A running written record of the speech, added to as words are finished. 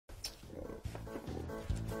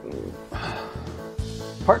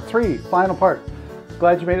Part 3, final part.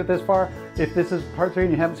 Glad you made it this far. If this is part 3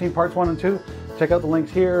 and you haven't seen parts 1 and 2, check out the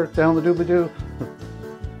links here, down the doobly-doo.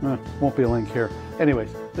 Won't be a link here. Anyways,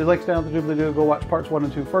 the links down the doobly-doo. Go watch parts 1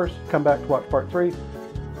 and 2 first. Come back to watch part 3. See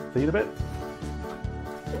you in a bit.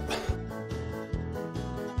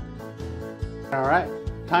 All right,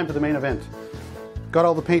 time for the main event. Got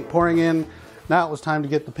all the paint pouring in. Now it was time to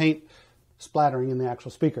get the paint splattering in the actual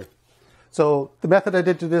speaker. So the method I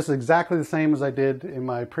did to this is exactly the same as I did in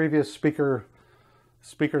my previous speaker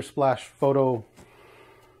splash photography.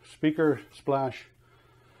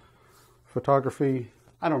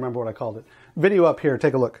 I don't remember what I called it. Video up here,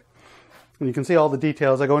 take a look. And you can see all the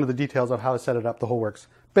details. I go into the details of how I set it up, the whole works.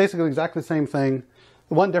 Basically exactly the same thing.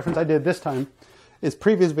 The one difference I did this time is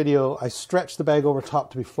previous video, I stretched the bag over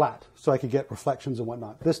top to be flat so I could get reflections and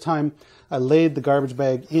whatnot. This time I laid the garbage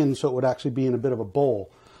bag in so it would actually be in a bit of a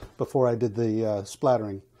bowl before I did the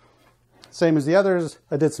splattering. Same as the others,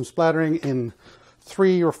 I did some splattering in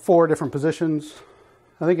 3 or 4 different positions.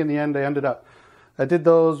 I think in the end I did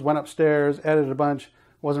those, went upstairs, edited a bunch,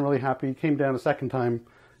 wasn't really happy, came down a second time,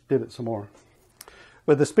 did it some more.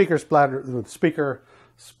 With the speaker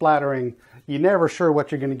splattering, you're never sure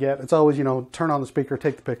what you're going to get. It's always, you know, turn on the speaker,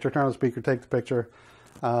 take the picture, turn on the speaker, take the picture.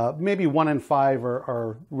 Maybe 1 in 5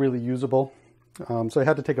 are really usable. So I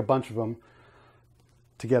had to take a bunch of them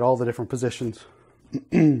to get all the different positions.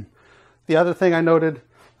 The other thing I noted,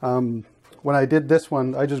 when I did this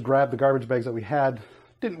one, I just grabbed the garbage bags that we had.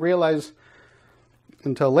 Didn't realize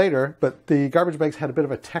until later, but the garbage bags had a bit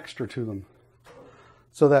of a texture to them.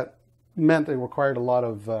 So that meant it required a lot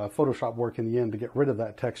of Photoshop work in the end to get rid of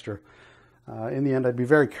that texture. In the end, I'd be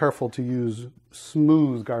very careful to use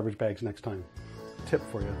smooth garbage bags next time. Tip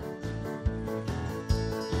for you.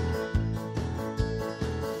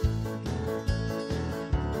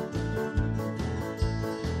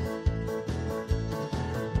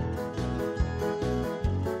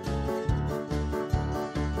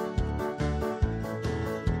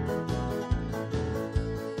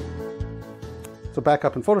 So back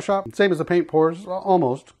up in Photoshop, same as the paint pours,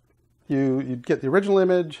 almost. You get the original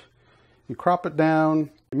image, you crop it down,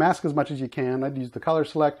 you mask as much as you can. I'd use the color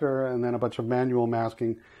selector and then a bunch of manual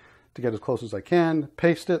masking to get as close as I can.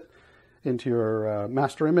 Paste it into your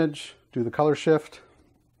master image, do the color shift.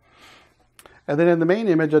 And then in the main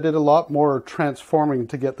image, I did a lot more transforming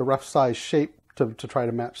to get the rough size shape to try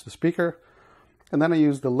to match the speaker. And then I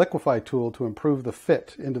used the liquefy tool to improve the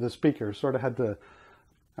fit into the speaker. Sort of had to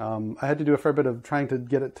I had to do a fair bit of trying to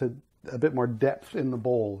get it to a bit more depth in the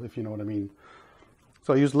bowl, if you know what I mean.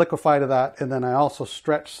 So I used liquefy to that, and then I also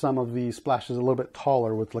stretched some of the splashes a little bit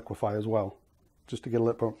taller with liquefy as well, just to get a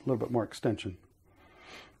little bit more extension.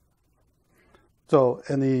 So,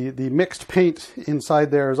 and the mixed paint inside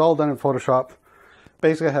there is all done in Photoshop.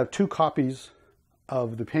 Basically, I have 2 copies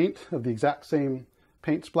of the paint, of the exact same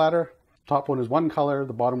paint splatter. Top one is one color,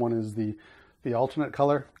 the bottom one is the alternate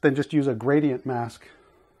color. Then just use a gradient mask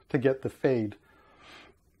to get the fade.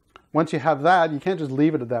 Once you have that, you can't just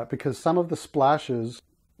leave it at that because some of the splashes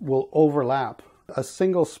will overlap. A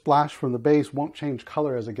single splash from the base won't change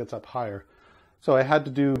color as it gets up higher. So I had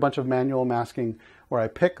to do a bunch of manual masking where I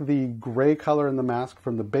pick the gray color in the mask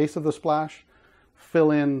from the base of the splash,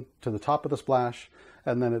 fill in to the top of the splash,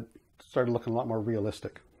 and then it started looking a lot more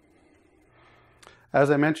realistic. As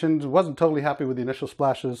I mentioned, wasn't totally happy with the initial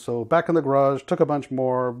splashes, so back in the garage, took a bunch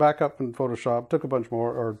more, back up in Photoshop, took a bunch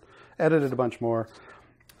more, or edited a bunch more.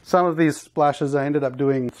 Some of these splashes I ended up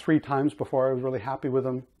doing 3 times before I was really happy with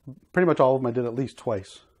them. Pretty much all of them I did at least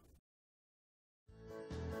twice.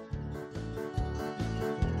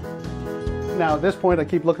 Now at this point, I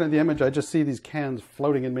keep looking at the image, I just see these cans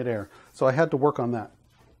floating in midair. So I had to work on that.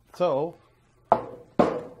 So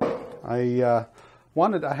I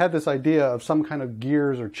had this idea of some kind of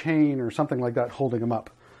gears or chain or something like that holding them up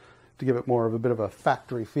to give it more of a bit of a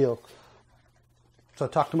factory feel. So I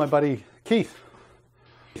talked to my buddy Keith.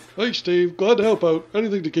 Hey Steve, glad to help out.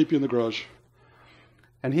 Anything to keep you in the garage.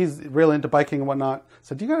 And he's real into biking and whatnot.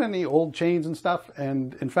 So do you got any old chains and stuff?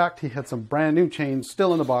 And in fact, he had some brand new chains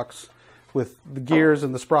still in the box with the gears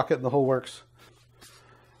and the sprocket and the whole works.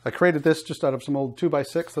 I created this just out of some old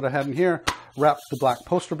 2x6 that I had in here, wrapped the black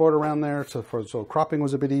poster board around there so cropping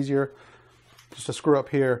was a bit easier. Just a screw up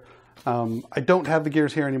here. I don't have the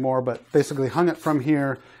gears here anymore, but basically hung it from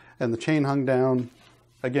here and the chain hung down.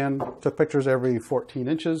 Again, took pictures every 14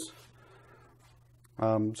 inches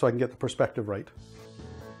so I can get the perspective right.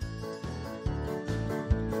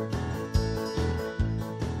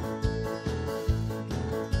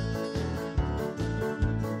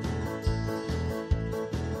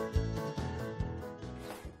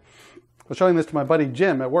 was showing this to my buddy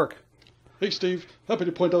Jim at work. Hey Steve, happy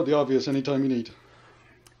to point out the obvious anytime you need.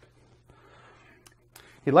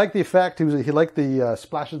 He liked the effect, he liked the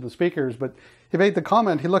splashes of the speakers, but he made the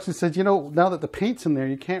comment, he looks and said, you know, now that the paint's in there,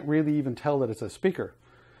 you can't really even tell that it's a speaker.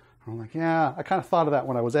 I'm like, yeah, I kind of thought of that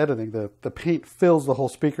when I was editing. The paint fills the whole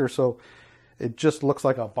speaker, so it just looks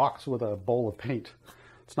like a box with a bowl of paint.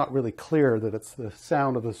 It's not really clear that it's the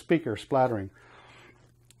sound of the speaker splattering.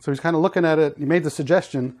 So he's kind of looking at it. He made the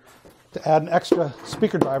suggestion to add an extra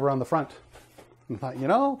speaker driver on the front. And I thought, you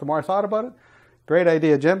know, the more I thought about it, great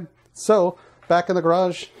idea, Jim. So back in the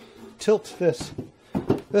garage, tilt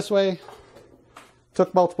this way,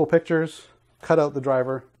 took multiple pictures, cut out the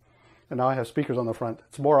driver, and now I have speakers on the front.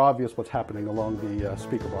 It's more obvious what's happening along the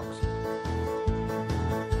speaker box.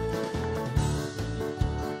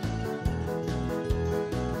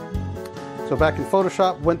 So back in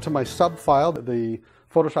Photoshop, went to my sub file, the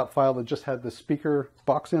Photoshop file that just had the speaker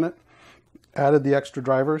box in it, added the extra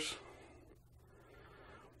drivers.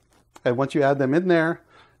 And once you add them in there,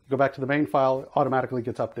 you go back to the main file, it automatically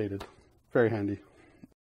gets updated. Very handy.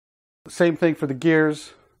 Same thing for the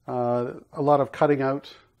gears, a lot of cutting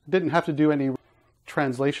out. Didn't have to do any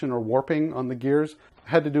translation or warping on the gears.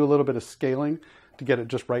 Had to do a little bit of scaling to get it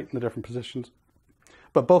just right in the different positions.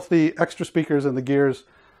 But both the extra speakers and the gears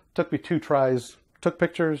took me 2 tries. Took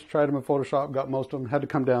pictures, tried them in Photoshop, got most of them, had to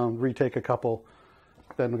come down, retake a couple,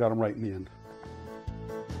 then we got them right in the end.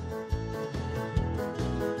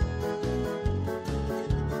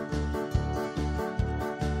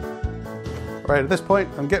 All right, at this point,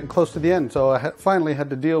 I'm getting close to the end, so I finally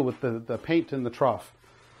had to deal with the paint in the trough.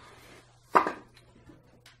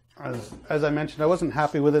 As I mentioned, I wasn't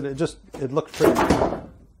happy with it. It looked pretty,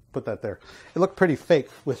 put that there. It looked pretty fake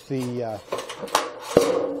with the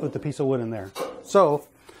piece of wood in there. So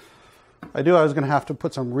I was going to have to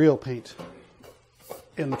put some real paint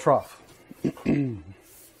in the trough.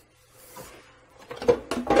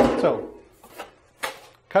 So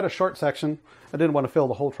cut a short section. I didn't want to fill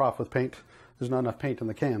the whole trough with paint. There's not enough paint in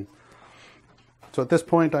the can. So at this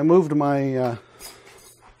point I moved my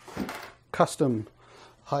custom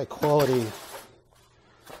high quality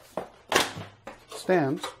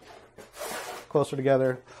stands closer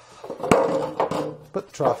together, put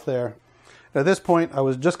the trough there. And at this point I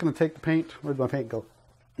was just going to take the paint. Where'd my paint go?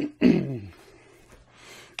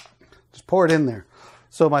 Just pour it in there.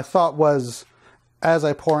 So my thought was, as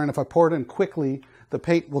I pour in, if I pour it in quickly, the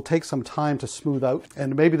paint will take some time to smooth out,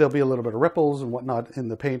 and maybe there'll be a little bit of ripples and whatnot in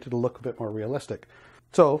the paint. It'll look a bit more realistic.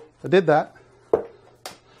 So I did that.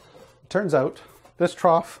 Turns out this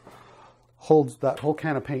trough holds that whole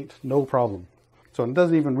can of paint, no problem. So it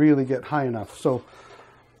doesn't even really get high enough. So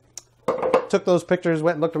took those pictures,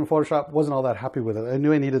 went and looked in Photoshop, wasn't all that happy with it. I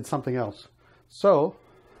knew I needed something else. So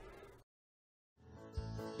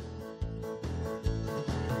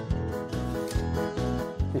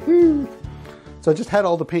I just had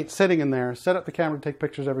all the paint sitting in there, set up the camera to take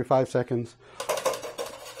pictures every 5 seconds,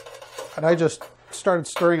 and I just started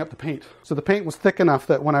stirring up the paint. So the paint was thick enough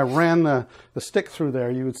that when I ran the stick through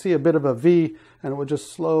there, you would see a bit of a V, and it would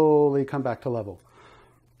just slowly come back to level.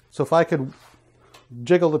 So if I could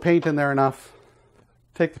jiggle the paint in there enough,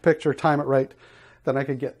 take the picture, time it right, then I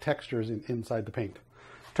could get textures inside the paint.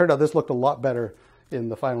 Turned out this looked a lot better in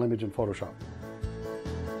the final image in Photoshop.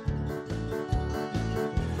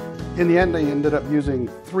 In the end, I ended up using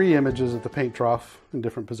 3 images of the paint trough in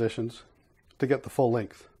different positions to get the full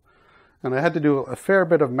length. And I had to do a fair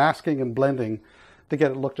bit of masking and blending to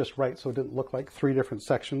get it look just right, so it didn't look like 3 different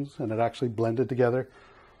sections and it actually blended together.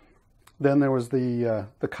 Then there was the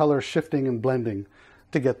color shifting and blending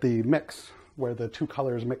to get the mix, where the 2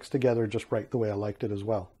 colors mixed together just right the way I liked it as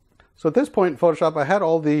well. So at this point in Photoshop, I had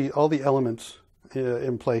all the elements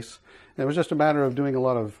in place. And it was just a matter of doing a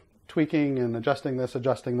lot of tweaking and adjusting this,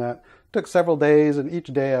 adjusting that. It took several days, and each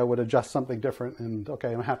day I would adjust something different, and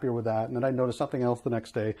okay, I'm happier with that. And then I'd notice something else the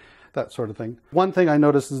next day, that sort of thing. One thing I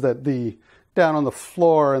noticed is that down on the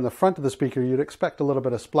floor in the front of the speaker, you'd expect a little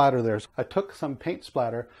bit of splatter there. So I took some paint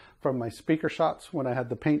splatter from my speaker shots when I had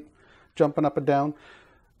the paint jumping up and down,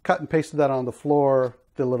 cut and pasted that on the floor,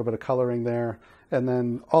 did a little bit of coloring there. And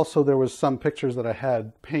then also there was some pictures that I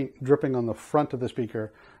had paint dripping on the front of the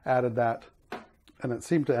speaker, added that, and it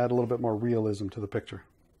seemed to add a little bit more realism to the picture.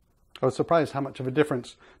 I was surprised how much of a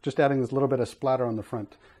difference just adding this little bit of splatter on the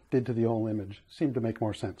front did to the whole image. Seemed to make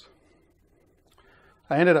more sense.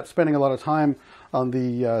 I ended up spending a lot of time on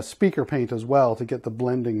the speaker paint as well to get the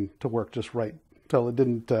blending to work just right, till it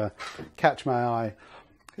didn't catch my eye.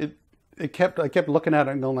 I kept looking at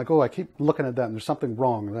it and going like, oh, I keep looking at that and there's something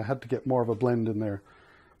wrong, and I had to get more of a blend in there.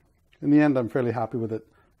 In the end, I'm fairly happy with it.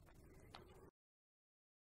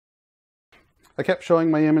 I kept showing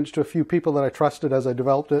my image to a few people that I trusted as I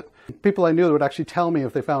developed it. People I knew that would actually tell me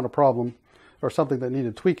if they found a problem or something that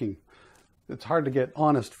needed tweaking. It's hard to get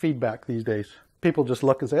honest feedback these days. People just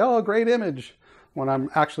look and say, oh, great image, when I'm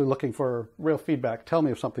actually looking for real feedback. Tell me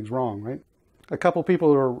if something's wrong, right? A couple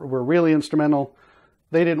people were really instrumental.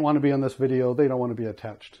 They didn't want to be on this video. They don't want to be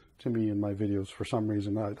attached to me in my videos for some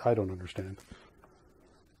reason. I don't understand.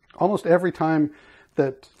 Almost every time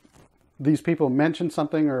that these people mentioned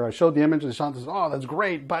something or I showed the image and Sean says, oh, that's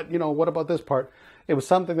great, but what about this part? It was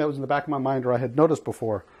something that was in the back of my mind or I had noticed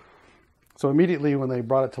before. So immediately when they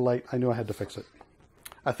brought it to light, I knew I had to fix it.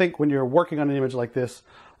 I think when you're working on an image like this,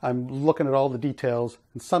 I'm looking at all the details,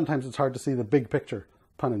 and sometimes it's hard to see the big picture,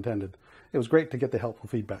 pun intended. It was great to get the helpful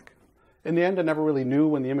feedback. In the end, I never really knew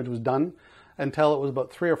when the image was done until it was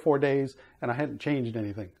about 3 or 4 days and I hadn't changed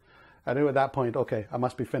anything. I knew at that point, okay, I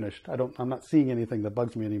must be finished. I'm not seeing anything that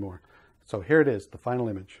bugs me anymore. So here it is, the final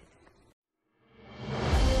image.